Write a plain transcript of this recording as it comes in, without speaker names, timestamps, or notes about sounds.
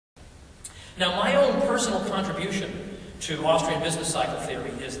Now, my own personal contribution to Austrian business cycle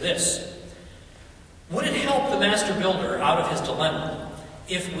theory is this. Would it help the master builder out of his dilemma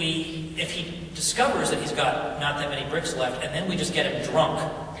if he discovers that he's got not that many bricks left and then we just get him drunk?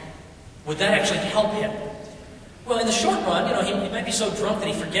 Would that actually help him? Well, in the short run, he might be so drunk that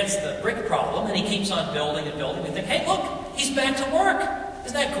he forgets the brick problem and he keeps on building and building. We think, hey, look, he's back to work.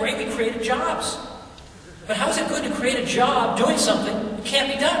 Isn't that great? We created jobs. But how is it good to create a job doing something that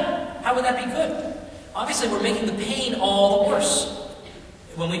can't be done? How would that be good? Obviously, we're making the pain all the worse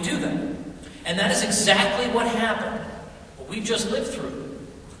when we do that. And that is exactly what happened, what we've just lived through.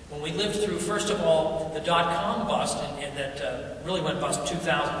 When we lived through, first of all, the dot-com bust, and that really went bust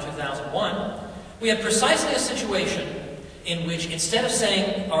 2000, 2001, we had precisely a situation in which instead of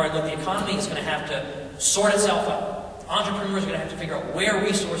saying, all right, look, the economy is going to have to sort itself out. Entrepreneurs are going to have to figure out where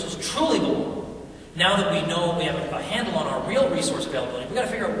resources truly belong. Now that we know we have a handle on our real resource availability, we've got to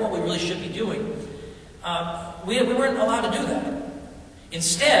figure out what we really should be doing. We weren't allowed to do that.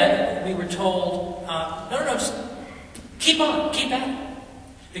 Instead, we were told, no, just keep on, keep at it.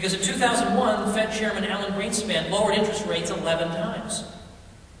 Because in 2001, Fed Chairman Alan Greenspan lowered interest rates 11 times.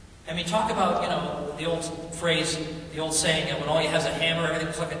 I mean, talk about, the old phrase, the old saying, when all you have is a hammer, everything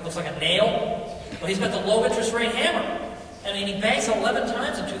looks like a nail. Well, he's got the low interest rate hammer. I mean, he banks 11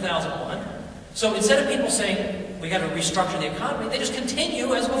 times in 2001. So instead of people saying, we got to restructure the economy, they just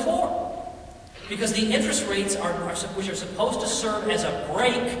continue as before. Because the interest rates, which are supposed to serve as a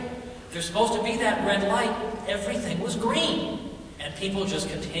brake, they're supposed to be that red light, everything was green. And people just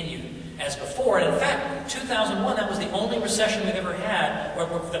continued as before. And in fact, 2001, that was the only recession we've ever had,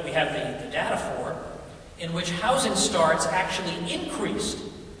 that we have the data for, in which housing starts actually increased.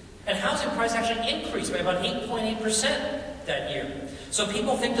 And housing price actually increased by about 8.8% that year. So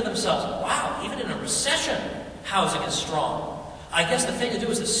people think to themselves, wow, even in a recession, housing is strong. I guess the thing to do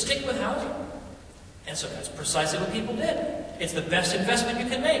is to stick with housing. And so that's precisely what people did. It's the best investment you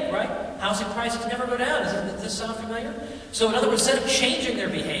can make, right? Housing prices never go down. Does this sound familiar? So in other words, instead of changing their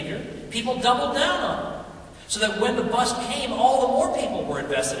behavior, people doubled down on it. So that when the bust came, all the more people were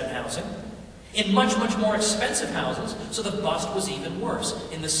invested in housing, in much, much more expensive houses, so the bust was even worse.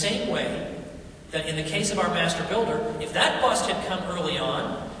 In the same way that in the case of our master builder, if that bust had come early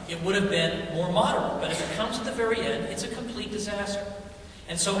on, it would have been more moderate. But if it comes at the very end, it's a complete disaster.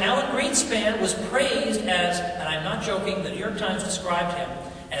 And so Alan Greenspan was praised as, and I'm not joking, the New York Times described him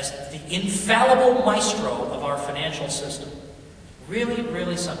as the infallible maestro of our financial system. Really,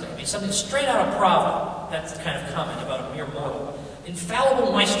 really something. I mean, something straight out of Prava. That's the kind of comment about a mere mortal.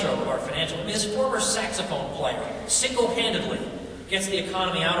 Infallible maestro of our financial. I mean, this former saxophone player, single-handedly, gets the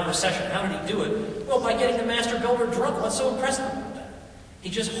economy out of recession. How did he do it? Well, by getting the master builder drunk. What's so impressive about that? He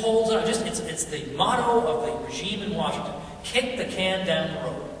just holds on. It's the motto of the regime in Washington. Kick the can down the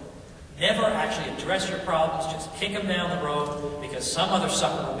road. Never actually address your problems. Just kick them down the road because some other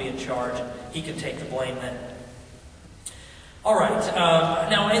sucker will be in charge. He can take the blame then. All right.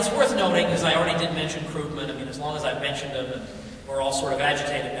 Now, it's worth noting, because I already did mention Krugman. I mean, as long as I've mentioned him, and we're all sort of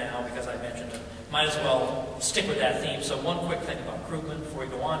agitated now because I mentioned him, might as well stick with that theme. So one quick thing about Krugman before we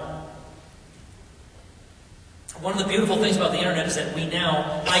go on. One of the beautiful things about the internet is that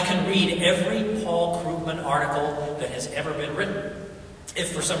I can read every Paul Krugman article that has ever been written,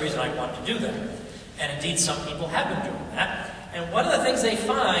 if for some reason I wanted to do that. And indeed, some people have been doing that. And one of the things they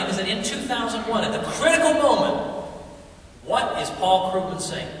find is that in 2001, at the critical moment, what is Paul Krugman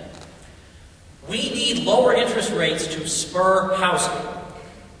saying? We need lower interest rates to spur housing.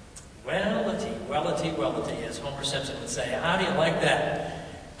 Well-a-ty, as Homer Simpson would say. How do you like that?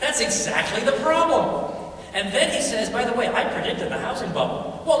 That's exactly the problem. And then he says, by the way, I predicted the housing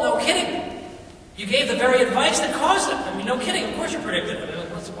bubble. Well, no kidding. You gave the very advice that caused it. I mean, no kidding. Of course you predicted it.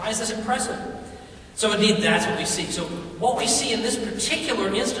 Why is this impressive? So indeed, that's what we see. So what we see in this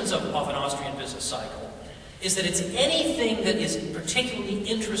particular instance of an Austrian business cycle is that it's anything that is particularly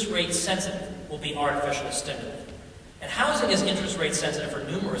interest rate sensitive will be artificially stimulated. And housing is interest rate sensitive for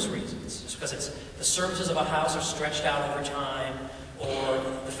numerous reasons. Just because the services of a house are stretched out over time, or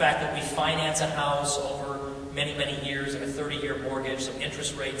the fact that we finance a house over many, many years, like a 30-year mortgage, so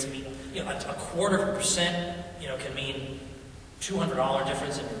interest rates mean, a 0.25%, can mean $200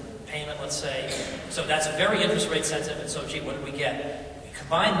 difference in payment, let's say. So that's very interest rate sensitive, and so, gee, what do we get? We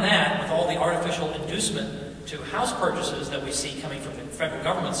combine that with all the artificial inducement to house purchases that we see coming from the federal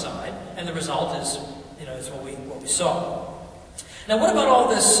government side, and the result is, is what we saw. Now, what about all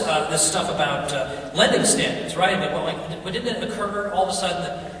this stuff about lending standards, right? I mean, didn't it occur all of a sudden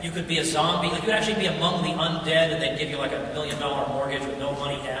that you could be a zombie? Like, you could actually be among the undead, and they'd give you like $1 million mortgage with no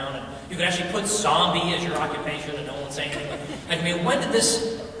money down, and you could actually put zombie as your occupation, and no one would say anything. Like, I mean,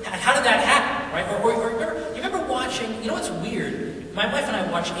 how did that happen? right? Or you remember watching, you know what's weird? My wife and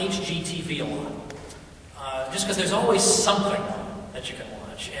I watch HGTV a lot. Just because there's always something on that you can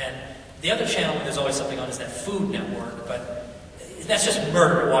watch. And the other channel where there's always something on is that Food Network, but that's just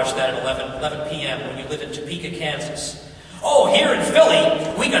murder to watch that at 11 p.m. when you live in Topeka, Kansas. Oh, here in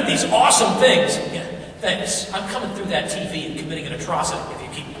Philly, we got these awesome things. Yeah, thanks. I'm coming through that TV and committing an atrocity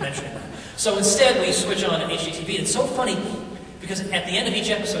if you keep mentioning that. So instead, we switch on to HGTV. It's so funny because at the end of each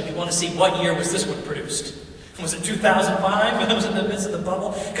episode, you want to see what year was this one produced. Was it 2005? It was in the midst of the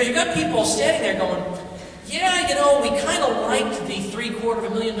bubble? Because you got people standing there going, yeah, you know, we kind of liked the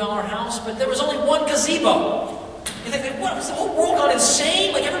 $750,000 house, but there was only one gazebo. You think, what, was the whole world gone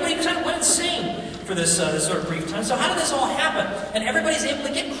insane? Like everybody kind of went insane for this sort of brief time. So how did this all happen? And everybody's able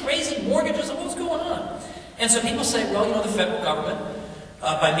to get crazy mortgages and what's going on? And so people say, well, you know, the federal government,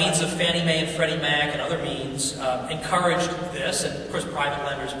 by means of Fannie Mae and Freddie Mac and other means, encouraged this. And of course, private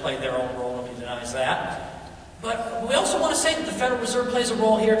lenders played their own role, nobody denies that. But we also want to say that the Federal Reserve plays a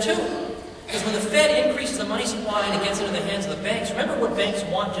role here too. Because when the Fed increases the money supply and it gets into the hands of the banks, remember what banks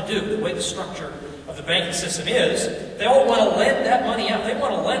want to do, the way the structure of the banking system is, they all want to lend that money out. They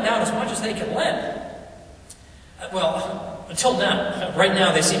want to lend out as much as they can lend. Well, until now. Right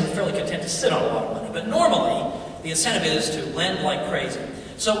now they seem fairly content to sit on a lot of money. But normally, the incentive is to lend like crazy.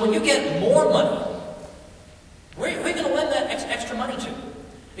 So when you get more money, where are you going to lend that extra money to?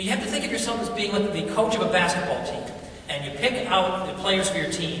 You have to think of yourself as being like the coach of a basketball team. And you pick out the players for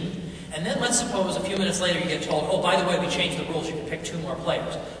your team. And then let's suppose a few minutes later you get told, oh, by the way, we changed the rules, you can pick 2 more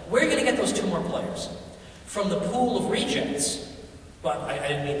players. Where are you going to get those 2 more players? From the pool of rejects. Well, I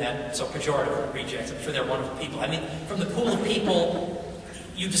didn't mean that so pejorative, rejects. I'm sure they're wonderful people. I mean, from the pool of people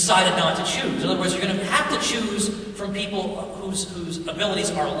you decided not to choose. In other words, you're going to have to choose from people whose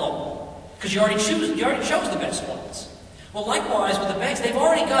abilities are low. Because you already chose the best ones. Well, likewise, with the banks, they've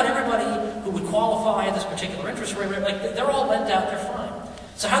already got everybody who would qualify at this particular interest rate. Like, they're all lent out, they're fine.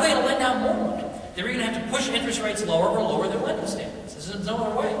 So how are they going to lend out more money? They're going to have to push interest rates lower or lower their lending standards. There's no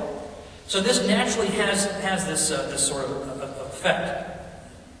other way. So this naturally has this sort of effect.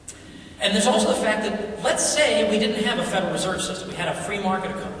 And there's also the fact that, let's say we didn't have a Federal Reserve System. We had a free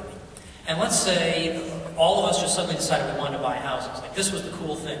market economy. And let's say all of us just suddenly decided we wanted to buy houses. Like, this was the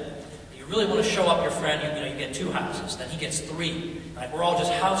cool thing. You really want to show up your friend, you get 2 houses, then he gets 3. Right? We're all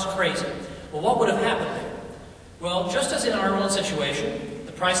just house crazy. Well, what would have happened there? Well, just as in our own situation,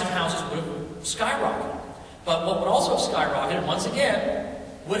 the price of houses would have skyrocketed. But what would also have skyrocketed, once again,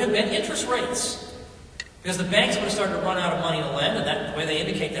 would have been interest rates. Because the banks would have started to run out of money to lend, and the way they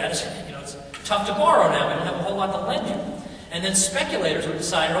indicate that is, it's tough to borrow now. We don't have a whole lot to lend you. And then speculators would have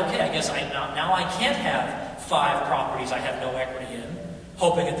decided, okay, I guess now I can't have 5 properties I have no equity in,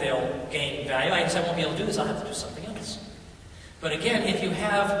 hoping that they'll gain value. I guess I won't be able to do this. I'll have to do something else. But again, if you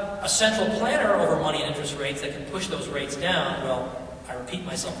have a central planner over money and interest rates that can push those rates down, well, I repeat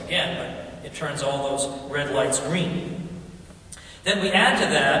myself again, but it turns all those red lights green. Then we add to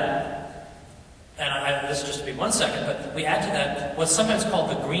that, and this is just to be 1 second, but we add to that what's sometimes called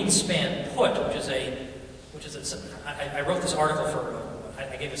the Greenspan put, I wrote this article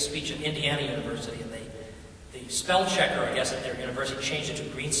I gave a speech at Indiana University, and the spell checker, I guess, at their university changed it to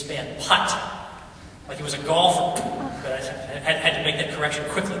Greenspan putt, like he was a golfer. But I had to make that correction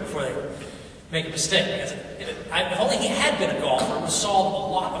quickly before they make a mistake. Because if only he had been a golfer, it would have solved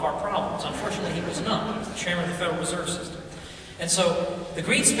a lot of our problems. Unfortunately, he was not. He was the chairman of the Federal Reserve System. And so the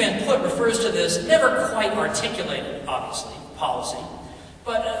Greenspan put refers to this never quite articulated, obviously, policy,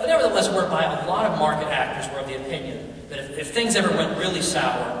 but nevertheless whereby a lot of market actors were of the opinion that if things ever went really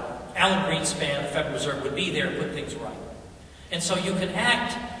sour, Alan Greenspan, the Federal Reserve, would be there to put things right. And so you can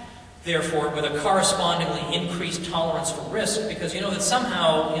act, therefore, with a correspondingly increased tolerance for risk, because you know that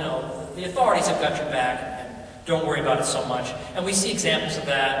somehow, the authorities have got your back, and don't worry about it so much. And we see examples of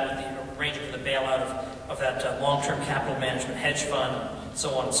that with ranging from the bailout of that long-term capital management hedge fund, and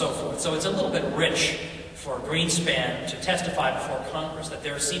so on and so forth. So it's a little bit rich for Greenspan to testify before Congress that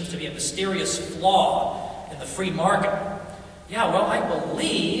there seems to be a mysterious flaw in the free market. Yeah, well, I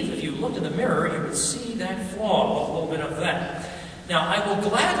believe if you looked in the mirror, you would see that flaw, a little bit of that. Now, I will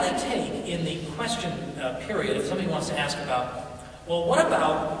gladly take in the question period, if somebody wants to ask about, well, what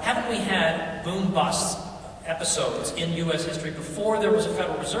about, haven't we had boom-bust episodes in U.S. history before there was a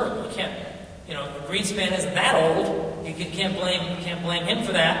Federal Reserve? You can't, Greenspan isn't that old. You can't blame him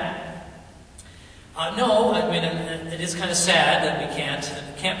for that. No, I mean, it is kind of sad that we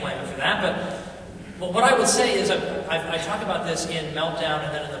can't blame him for that, but what I would say is, I talk about this in Meltdown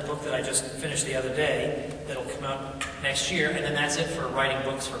and then in the book that I just finished the other day, that'll come out next year, and then that's it for writing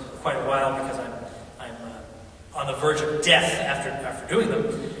books for quite a while because I'm on the verge of death after doing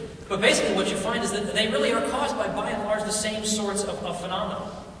them. But basically what you find is that they really are caused by and large, the same sorts of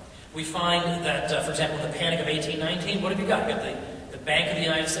phenomena. We find that, for example, in the Panic of 1819, what have you got? You got the Bank of the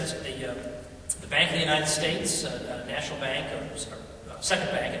United States, the Bank of the United States, National Bank, or Second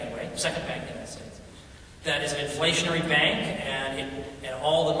Bank anyway, Second Bank of the United States. That is an inflationary bank, and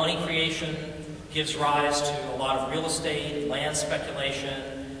all the money creation gives rise to a lot of real estate, land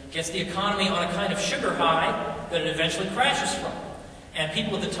speculation, gets the economy on a kind of sugar high that it eventually crashes from. And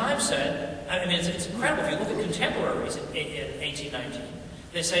people at the time said, I mean, it's incredible. If you look at contemporaries in 1819,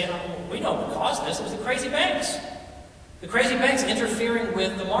 they say, oh, we know what caused this. It was the crazy banks. The crazy banks interfering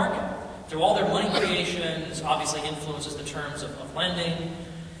with the market. Through all their money creation, it obviously influences the terms of lending.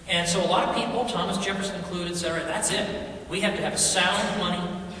 And so a lot of people, Thomas Jefferson included, said, all right, that's it. We have to have sound money.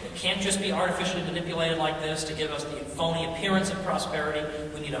 It can't just be artificially manipulated like this to give us the phony appearance of prosperity.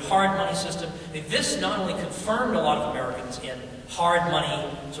 We need a hard money system. I mean, this not only confirmed a lot of Americans in hard money,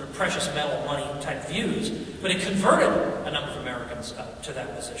 sort of precious metal money type views, but it converted a number of Americans to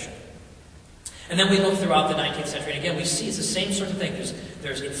that position. And then we look throughout the 19th century, and again, we see it's the same sort of thing.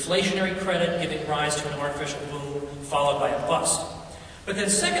 There's inflationary credit giving rise to an artificial boom, followed by a bust. But then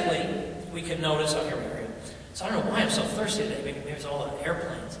secondly, we can notice, oh, here we are. So I don't know why I'm so thirsty today. Maybe it's all the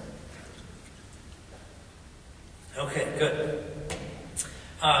airplanes. Okay, good.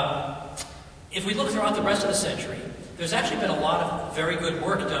 If we look throughout the rest of the century, there's actually been a lot of very good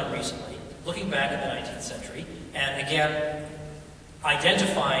work done recently, looking back at the 19th century, and again,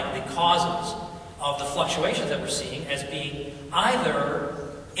 identifying the causes of the fluctuations that we're seeing as being either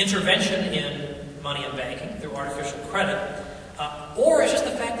intervention in money and banking through artificial credit, or it's just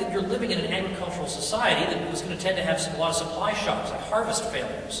the fact that you're living in an agricultural society that was going to tend to have a lot of supply shocks, like harvest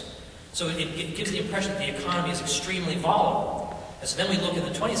failures. So it gives the impression that the economy is extremely volatile. And so then we look at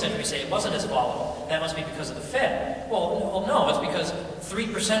the 20th century and say it wasn't as volatile. That must be because of the Fed. Well, no, it's because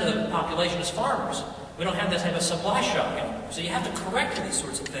 3% of the population is farmers. We don't have that type of supply shock anymore. So you have to correct these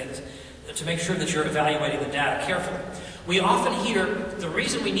sorts of things to make sure that you're evaluating the data carefully. We often hear the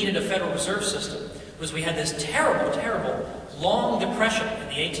reason we needed a Federal Reserve System was we had this terrible, terrible long depression in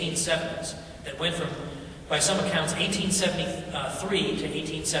the 1870s that went from, by some accounts, 1873 to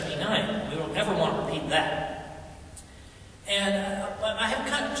 1879. We don't ever want to repeat that. And I have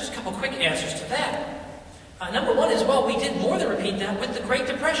kind of just a couple quick answers to that. Number one is, well, we did more than repeat that with the Great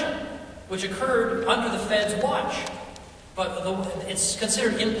Depression, which occurred under the Fed's watch. But it's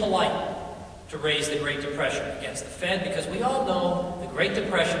considered impolite to raise the Great Depression against the Fed because we all know the Great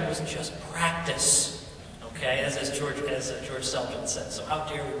Depression was just practice. Okay, as George Selgin said. So how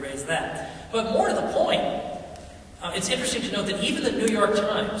dare we raise that? But more to the point, it's interesting to note that even the New York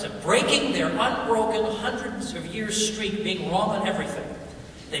Times, breaking their unbroken hundreds of years streak being wrong on everything,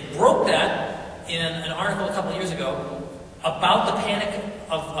 they broke that in an article a couple of years ago about the panic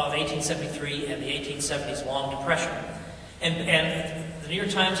of 1873 and the 1870s long depression. And the New York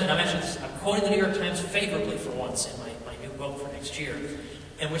Times, and I'm quoting the New York Times favorably for once in my new book for next year,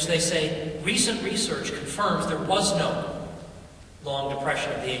 in which they say, recent research confirms there was no long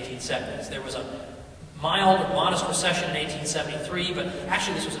depression of the 1870s. There was a mild or modest recession in 1873, but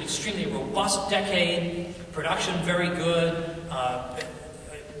actually this was an extremely robust decade, production very good,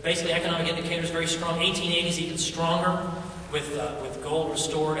 basically economic indicators very strong, 1880s even stronger, with gold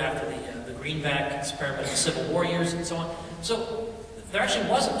restored after the greenback experiment in the Civil War years and so on. So there actually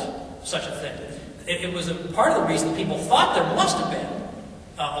wasn't such a thing. It was a part of the reason that people thought there must have been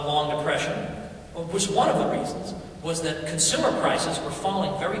a long depression, which one of the reasons was that consumer prices were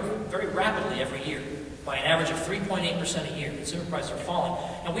falling very, very rapidly every year. By an average of 3.8% a year, consumer prices are falling.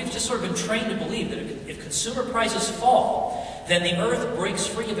 And we've just sort of been trained to believe that if consumer prices fall, then the Earth breaks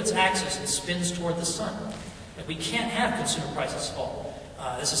free of its axis and spins toward the sun. And we can't have consumer prices fall.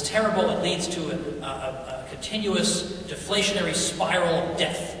 This is terrible. It leads to a continuous deflationary spiral of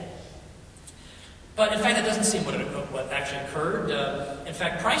death. But in fact, that doesn't seem what actually occurred. In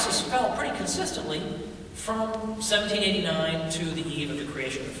fact, prices fell pretty consistently from 1789 to the eve of the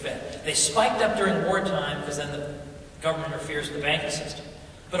creation of the Fed. They spiked up during wartime because then the government interferes with the banking system.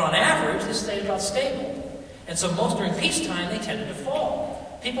 But on average, they stayed about stable. And so most during peacetime, they tended to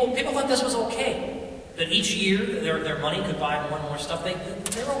fall. People thought this was okay. That each year their money could buy more and more stuff. They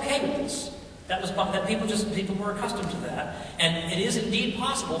were okay with this. That people were accustomed to that. And it is indeed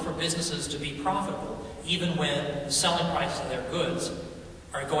possible for businesses to be profitable, even when the selling prices of their goods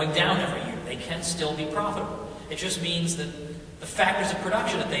are going down every year. They can still be profitable. It just means that the factors of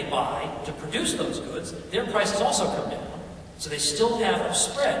production that they buy to produce those goods, their prices also come down. So they still have a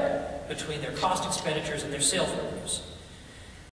spread between their cost expenditures and their sales revenues.